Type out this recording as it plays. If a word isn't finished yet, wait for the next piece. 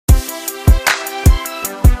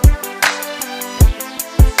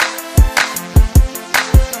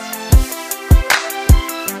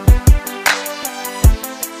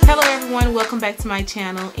back to my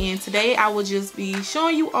channel, and today I will just be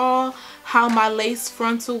showing you all how my lace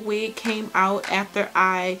frontal wig came out after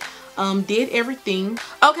I did everything.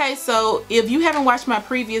 Okay, so if you haven't watched my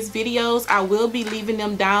previous videos, I will be leaving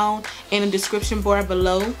them down in the description bar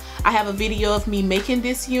below. I have a video of me making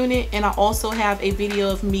this unit, and I also have a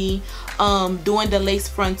video of me doing the lace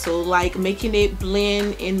frontal, like making it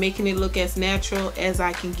blend and making it look as natural as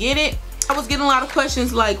I can get it. I was getting a lot of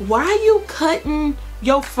questions like, why are you cutting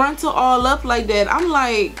your frontal all up like that? I'm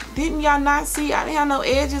like, didn't y'all not see I didn't have no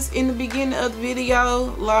edges in the beginning of the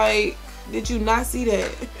video? Like, did you not see that?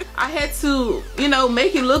 I had to, you know,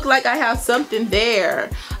 make it look like I have something there.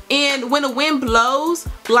 And when the wind blows,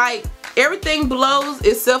 like, everything blows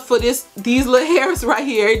except for these little hairs right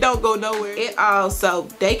here. It don't go nowhere at all. So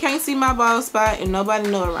they can't see my bald spot, and nobody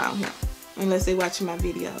know around here unless they watching my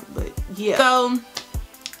video. But yeah, so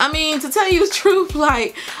I mean, to tell you the truth,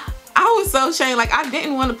 like, I was so ashamed. Like, I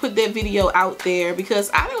didn't want to put that video out there because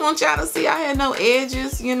I didn't want y'all to see I had no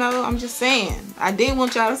edges, you know. I'm just saying, I didn't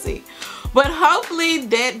want y'all to see. But hopefully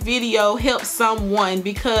that video helps someone,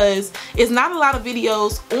 because it's not a lot of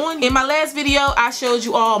videos on. In my last video, I showed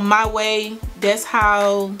you all my way. That's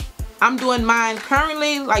how I'm doing mine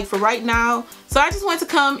currently, like for right now. So I just wanted to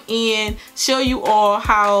come and show you all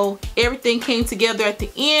how everything came together at the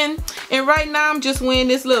end. And right now I'm just wearing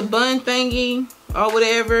this little bun thingy or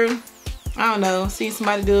whatever. I don't know, see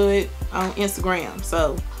somebody do it on Instagram.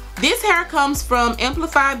 So this hair comes from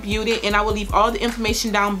Amplified Beauty, and I will leave all the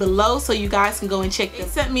information down below so you guys can go and check them. They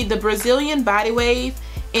sent me the Brazilian body wave,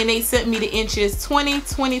 and they sent me the inches 20,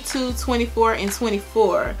 22, 24, and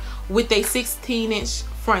 24 with a 16-inch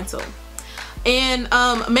frontal. And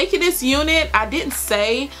making this unit, I didn't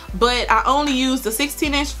say, but I only used the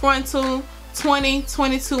 16-inch frontal, 20,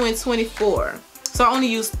 22, and 24. So I only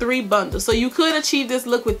used 3 bundles. So you could achieve this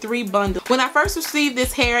look with 3 bundles. When I first received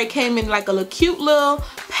this hair, it came in like a little cute little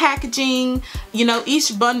packaging. You know,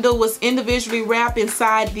 each bundle was individually wrapped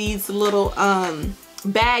inside these little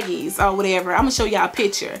baggies or whatever. I'm gonna show y'all a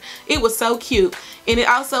picture. It was so cute. And it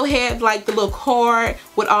also had like the little card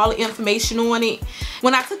with all the information on it.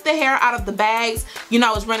 When I took the hair out of the bags, you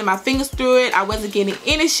know, I was running my fingers through it. I wasn't getting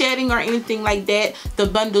any shedding or anything like that. The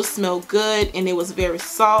bundle smelled good and it was very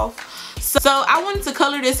soft. So I wanted to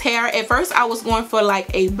color this hair. At first I was going for like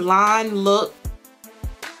a blonde look.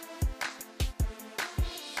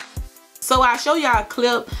 So I'll show y'all a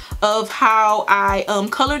clip of how I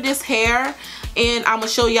colored this hair, and I'm gonna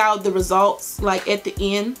show y'all the results like at the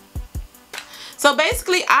end. So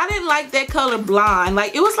basically I didn't like that color blonde.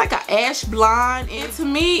 Like, it was like an ash blonde, and to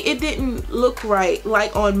me it didn't look right,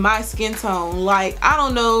 like on my skin tone. Like, I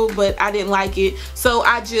don't know, but I didn't like it. So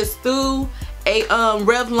I just threw a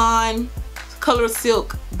Revlon Color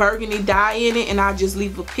Silk burgundy dye in it, and I'll just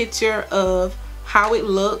leave a picture of how it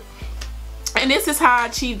looked. And this is how I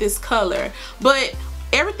achieved this color. But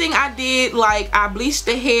everything I did, like, I bleached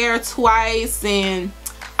the hair twice and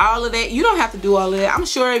all of that. You don't have to do all of that. I'm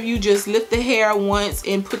sure if you just lift the hair once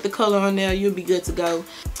and put the color on there, you'll be good to go.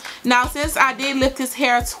 Now, since I did lift this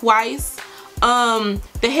hair twice, the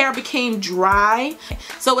hair became dry.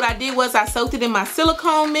 So what I did was I soaked it in my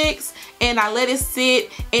silicone mix and I let it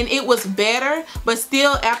sit, and it was better. But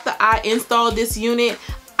still, after I installed this unit,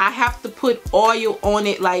 I have to put oil on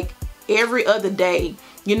it like every other day,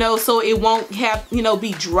 you know, so it won't have, you know,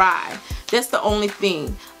 be dry. That's the only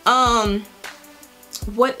thing.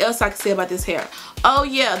 What else I can say about this hair? Oh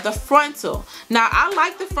yeah, the frontal. Now I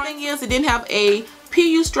like the front is it didn't have a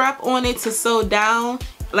PU strap on it to sew down.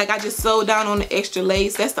 Like, I just sewed down on the extra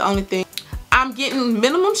lace. That's the only thing. I'm getting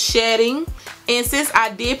minimum shedding, and since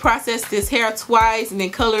I did process this hair twice and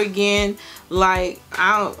then color again, like,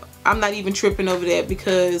 I'm not even tripping over that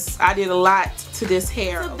because I did a lot to this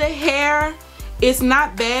hair. So the hair is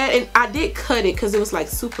not bad, and I did cut it because it was like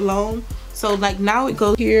super long. So like now it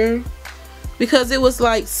goes here because it was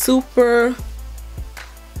like super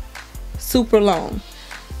long.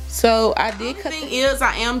 So I did cut. The thing is,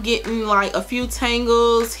 I am getting like a few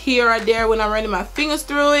tangles here or there when I'm running my fingers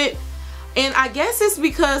through it. And I guess it's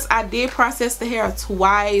because I did process the hair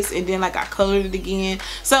twice and then like I colored it again.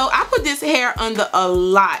 So I put this hair under a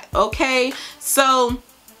lot, okay? So,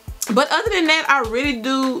 but other than that, I really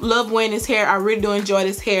do love wearing this hair. I really do enjoy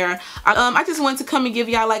this hair. I just wanted to come and give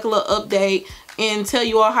y'all like a little update and tell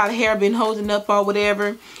you all how the hair been holding up or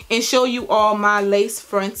whatever, and show you all my lace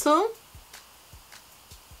frontal.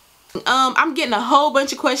 I'm getting a whole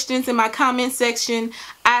bunch of questions in my comment section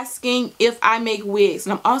asking if I make wigs,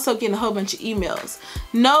 and I'm also getting a whole bunch of emails.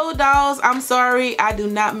 No, dolls, I'm sorry, I do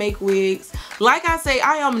not make wigs. Like I say,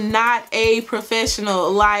 I am not a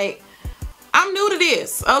professional. Like, I'm new to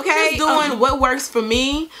this, okay? Just doing what works for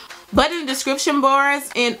me. But in the description bars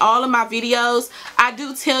in all of my videos, I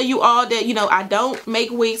do tell you all that, you know, I don't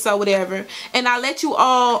make wigs or whatever, and I let you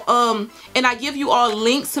all and I give you all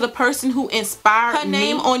links to the person who inspired me. Her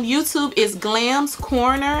name on YouTube is Glam's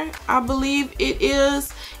Corner, I believe it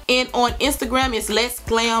is. And on Instagram, it's Let's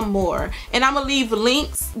Glam More. And I'm going to leave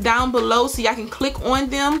links down below so y'all can click on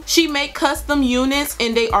them. She make custom units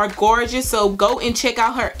and they are gorgeous. So go and check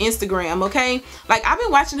out her Instagram, okay? Like, I've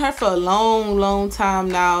been watching her for a long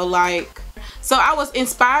time now. Like, so I was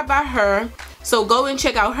inspired by her. So go and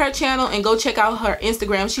check out her channel and go check out her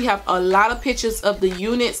Instagram. She have a lot of pictures of the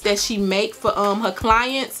units that she make for her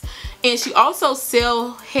clients. And she also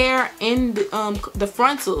sell hair in the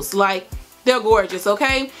frontals. Like, they're gorgeous,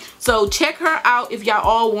 okay? So check her out if y'all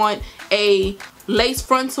all want a lace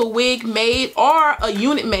frontal wig made or a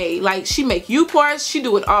unit made. Like, she make U-parts, she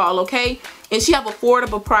do it all, okay? And she have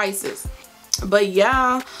affordable prices. But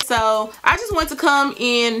yeah, so I just want to come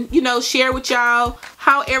and, you know, share with y'all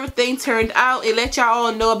how everything turned out and let y'all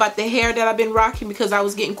all know about the hair that I've been rocking, because I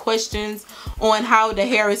was getting questions on how the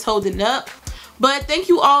hair is holding up. But thank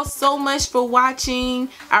you all so much for watching.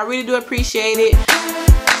 I really do appreciate it.